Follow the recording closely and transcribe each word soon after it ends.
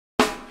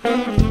We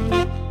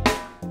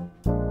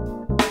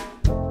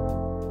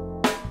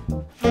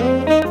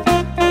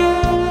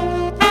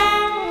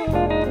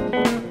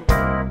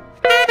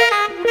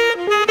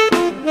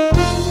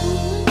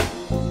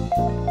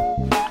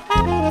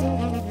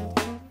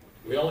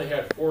only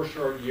had 4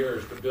 short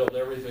years to build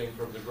everything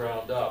from the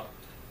ground up,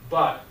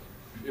 but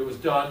it was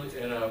done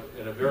in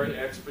a very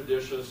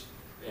expeditious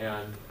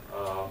and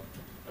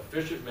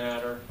efficient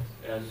manner,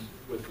 and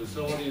with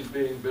facilities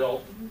being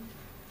built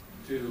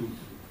to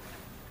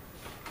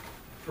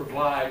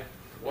provide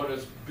what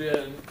has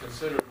been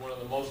considered one of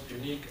the most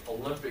unique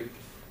Olympic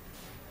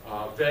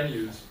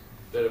venues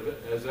that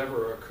has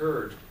ever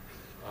occurred.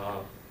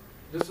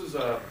 This is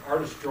an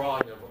artist's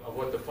drawing of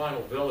what the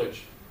final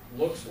village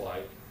looked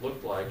like.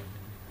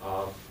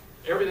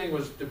 Everything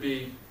was to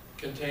be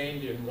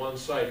contained in one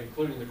site,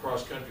 including the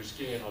cross-country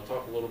skiing. I'll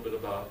talk a little bit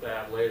about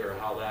that later,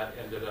 how that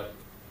ended up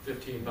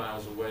 15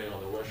 miles away on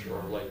the west shore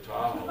of Lake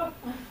Tahoe.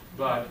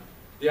 But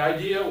the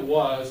idea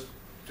was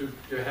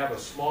to have a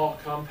small,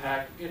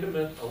 compact,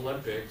 intimate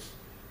Olympics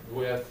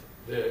with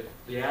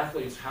the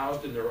athletes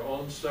housed in their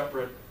own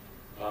separate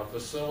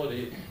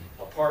facility,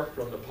 apart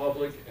from the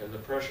public and the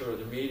pressure of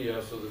the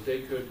media, so that they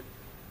could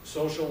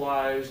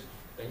socialize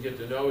and get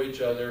to know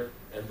each other,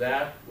 and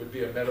that would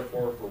be a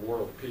metaphor for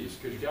world peace.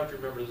 Because you have to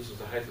remember, this is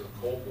the height of the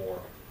Cold War,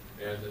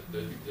 and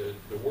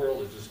the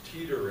world is just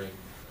teetering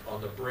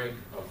on the brink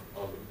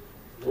of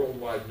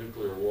worldwide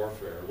nuclear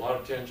warfare. A lot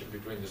of tension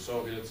between the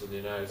Soviets and the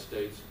United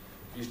States,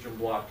 Eastern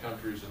Bloc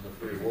countries, and the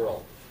free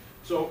world.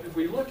 So if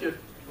we look at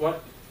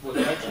what was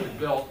actually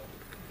built,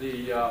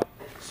 the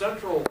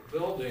central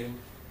building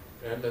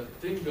and the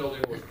theme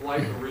building was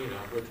Blythe Arena,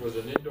 which was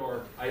an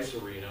indoor ice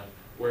arena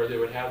where they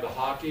would have the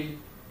hockey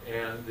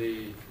and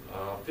the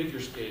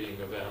figure skating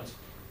events.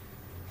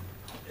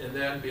 And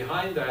then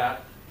behind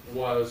that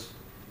was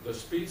the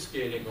speed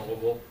skating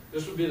oval.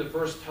 This would be the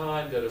first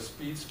time that a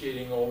speed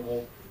skating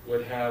oval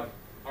would have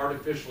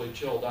artificially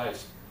chilled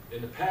ice.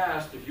 In the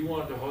past, if you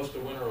wanted to host a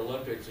Winter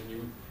Olympics and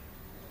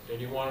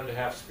you wanted to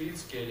have speed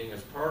skating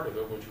as part of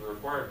it, which you were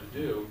required to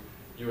do,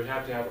 you would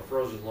have to have a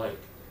frozen lake.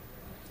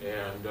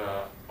 And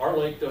our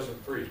lake doesn't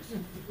freeze.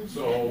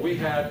 So we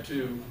had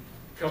to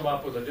come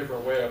up with a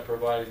different way of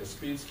providing the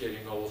speed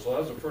skating oval. So that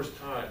was the first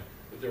time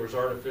that there was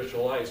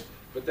artificial ice.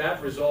 But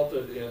that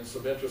resulted in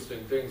some interesting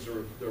things.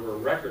 There were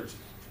records,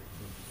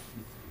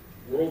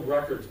 world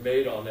records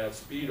made on that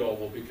speed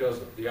oval because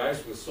the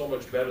ice was so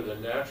much better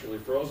than naturally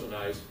frozen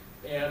ice,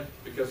 and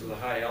because of the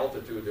high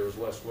altitude there was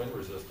less wind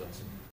resistance.